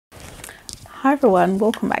Hi everyone,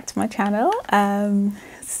 welcome back to my channel.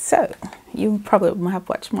 So you probably might have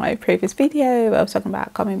watched my previous video. I was talking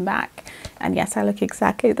about coming back, and yes, I look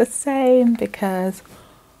exactly the same because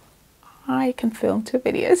I can film 2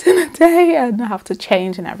 videos in a day and I have to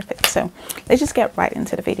change and everything. So let's just get right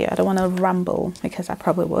into the video. I don't want to ramble because I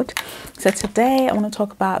probably would. So today I want to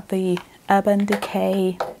talk about the Urban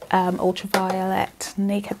Decay Ultraviolet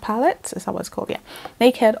Naked palette. Is that what it's called? Yeah,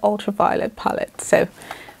 Naked Ultraviolet palette. So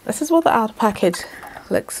this is what the outer package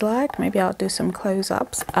looks like. Maybe I'll do some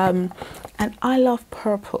close-ups. And I love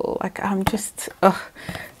purple. Like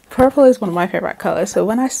purple is one of my favorite colors. So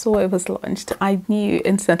when I saw it was launched, I knew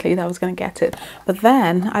instantly that I was going to get it. But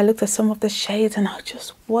then I looked at some of the shades and I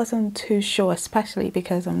just wasn't too sure, especially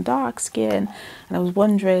because I'm dark skinned, and I was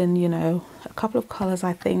wondering, you know, a couple of colors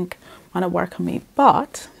I think might not work on me,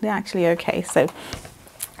 but they're actually okay. So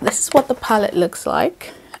this is what the palette looks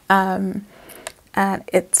like. And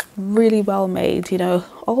it's really well made. You know,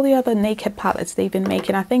 all the other Naked palettes they've been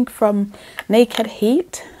making, I think from Naked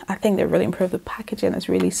Heat, I think they really improved the packaging. It's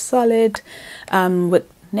really solid.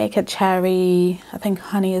 With Naked Cherry, I think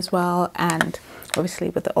Honey as well, and obviously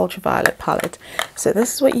with the Ultraviolet palette. So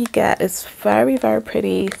this is what you get. It's very, very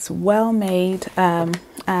pretty. It's well made. And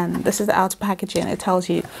this is the outer packaging. It tells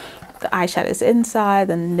you the eyeshadows inside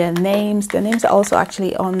and their names. The names are also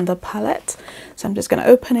actually on the palette. So I'm just going to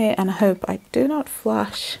open it and I hope I do not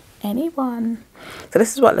flash anyone. So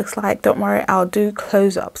this is what it looks like. Don't worry, I'll do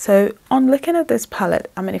close up. So on looking at this palette,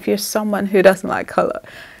 I mean, if you're someone who doesn't like color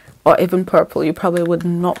or even purple, you probably would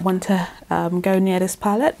not want to go near this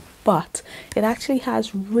palette. But it actually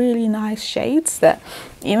has really nice shades that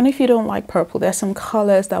even if you don't like purple, there's some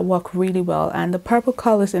colors that work really well. And the purple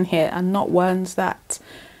colors in here are not ones that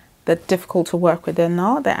they're difficult to work with. They're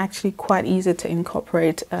not. They're actually quite easy to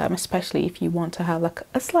incorporate, especially if you want to have like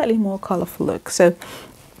a slightly more colorful look. So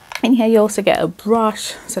in here you also get a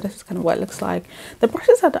brush. So this is kind of what it looks like. The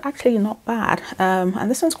brushes are actually not bad,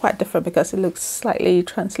 and this one's quite different because it looks slightly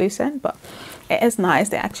translucent, but it is nice.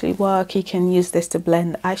 They actually work. You can use this to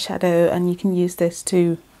blend eyeshadow and you can use this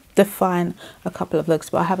to define a couple of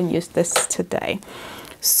looks, but I haven't used this today.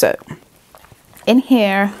 So in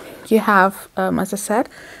here you have, as I said,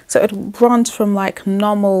 so it runs from like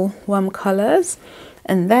normal warm colors,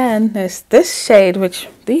 and then there's this shade, which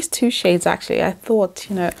these 2 shades actually, I thought,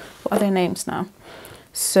 you know, what are their names now?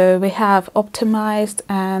 So we have Optimized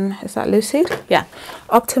and, is that Lucid? Yeah,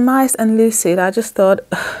 Optimized and Lucid. I just thought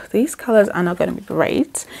these colors are not going to be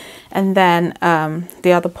great. And then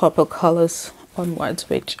the other purple colors onwards,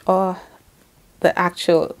 which are the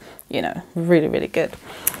actual, you know, really, really good.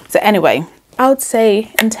 So anyway, I would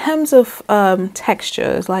say in terms of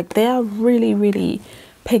textures, like they are really, really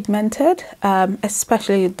pigmented,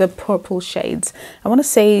 especially the purple shades. I want to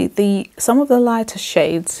say some of the lighter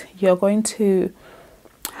shades you're going to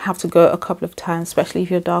have to go a couple of times, especially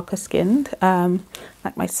if you're darker skinned,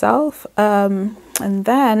 like myself. And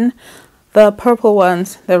then the purple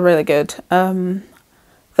ones, they're really good.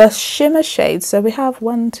 The shimmer shades, so we have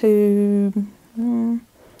 1, 2,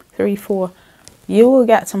 3, 4. You will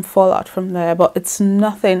get some fallout from there, but it's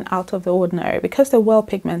nothing out of the ordinary because they're well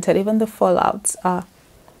pigmented. Even the fallouts are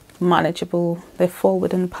manageable. They fall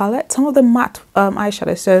within the palette. Some of the matte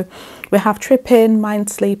eyeshadows, so we have Trip In, Mind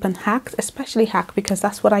Sleep and Hack, especially Hack because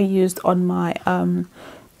that's what I used on my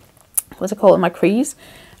what's it called, my crease,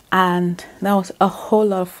 and there was a whole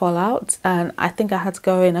lot of fallout, and I think I had to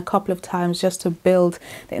go in a couple of times just to build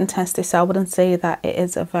the intensity. So I wouldn't say that it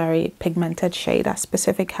is a very pigmented shade, that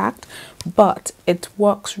specific Hacked, but it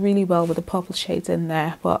works really well with the purple shades in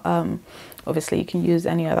there. But obviously you can use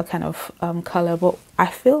any other kind of color, but I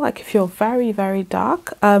feel like if you're very, very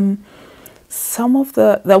dark, some of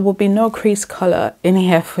there will be no crease color in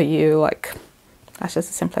here for you. Like, that's just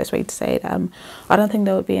the simplest way to say it. I don't think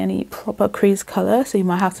there will be any proper crease color, so you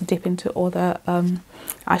might have to dip into other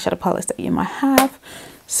eyeshadow palettes that you might have.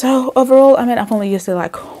 So overall, I mean, I've only used it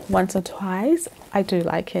like once or twice. I do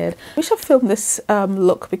like it. We should film this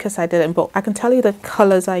look because I didn't, but I can tell you the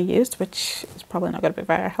colors I used, which is probably not going to be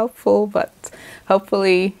very helpful, but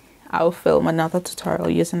hopefully I'll film another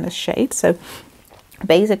tutorial using this shade. So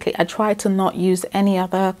basically I tried to not use any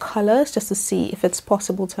other colors just to see if it's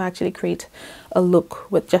possible to actually create a look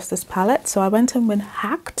with just this palette. So I went in with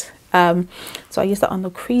Hacked. So I used that on the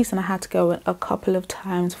crease and I had to go in a couple of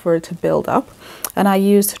times for it to build up. And I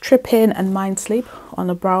used Trip In and Mind Sleep on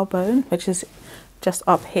the brow bone, which is just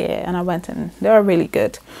up here, and I went in. They were really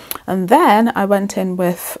good. And then I went in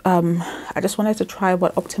with I just wanted to try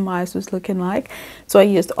what Optimized was looking like. So I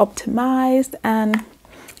used Optimized and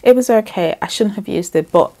it was okay. I shouldn't have used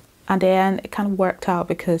it, but and then it kind of worked out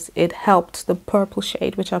because it helped the purple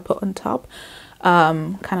shade which I put on top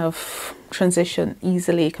kind of transition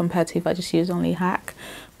easily compared to if I just use only Hack.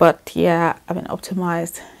 But yeah, I mean,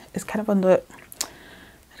 optimized is kind of on the,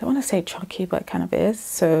 I don't want to say chalky, but it kind of is.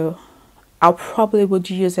 So I probably would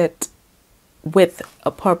use it with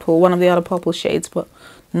a purple, one of the other purple shades, but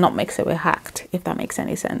not mix it with Hacked, if that makes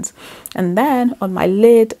any sense. And then on my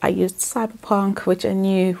lid I used Cyberpunk, which I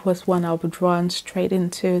knew was one I would run straight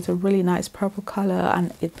into. It's a really nice purple color,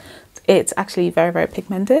 and it's actually very, very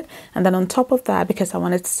pigmented. And then on top of that, because I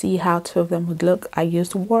wanted to see how two of them would look, I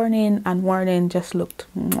used Warning, and Warning just looked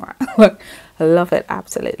I love it,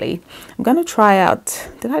 absolutely. I'm gonna try out,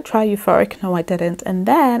 did I try Euphoric? No, I didn't. And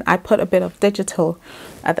then I put a bit of Digital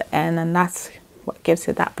at the end, and that's what gives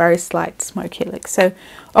it that very slight smoky look. So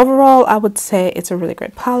overall, I would say it's a really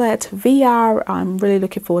great palette. VR, I'm really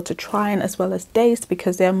looking forward to trying, as well as Dazed,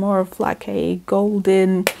 because they're more of like a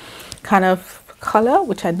golden kind of color,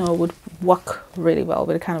 which I know would work really well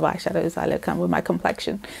with the kind of eyeshadows I look and with my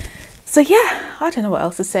complexion. So yeah, I don't know what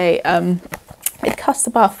else to say. It cost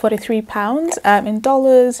about £43 in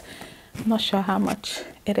dollars. I'm not sure how much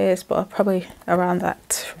it is, but probably around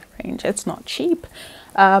that range. It's not cheap.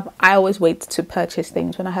 I always wait to purchase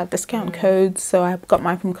things when I have discount codes. So I got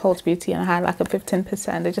mine from Cult Beauty and I had like a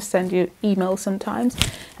 15%. They just send you emails sometimes,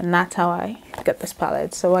 and that's how I get this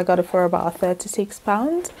palette. So I got it for about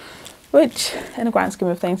 £36, which in the grand scheme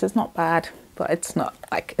of things is not bad, but it's not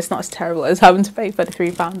like, it's not as terrible as having to pay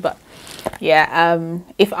 £33. But yeah,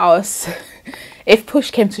 if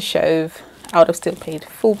push came to shove, I would have still paid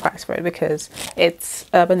full price for it, because it's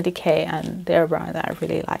Urban Decay and they're a brand that I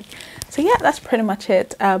really like. So yeah, that's pretty much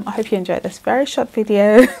it. I hope you enjoyed this very short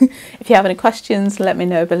video. If you have any questions, let me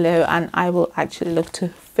know below, and I will actually look to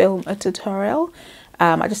film a tutorial.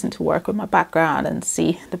 I just need to work with my background and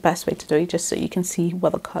see the best way to do it, just so you can see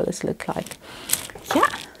what the colors look like. Yeah,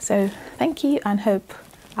 so thank you, and hope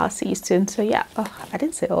I'll see you soon. So yeah, I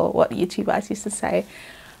didn't say all what YouTubers used to say.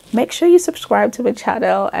 Make sure you subscribe to my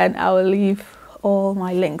channel, and I will leave all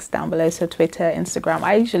my links down below. So Twitter, Instagram,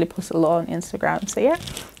 I usually post a lot on Instagram. So yeah,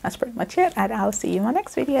 that's pretty much it, and I'll see you in my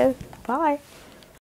next video. Bye.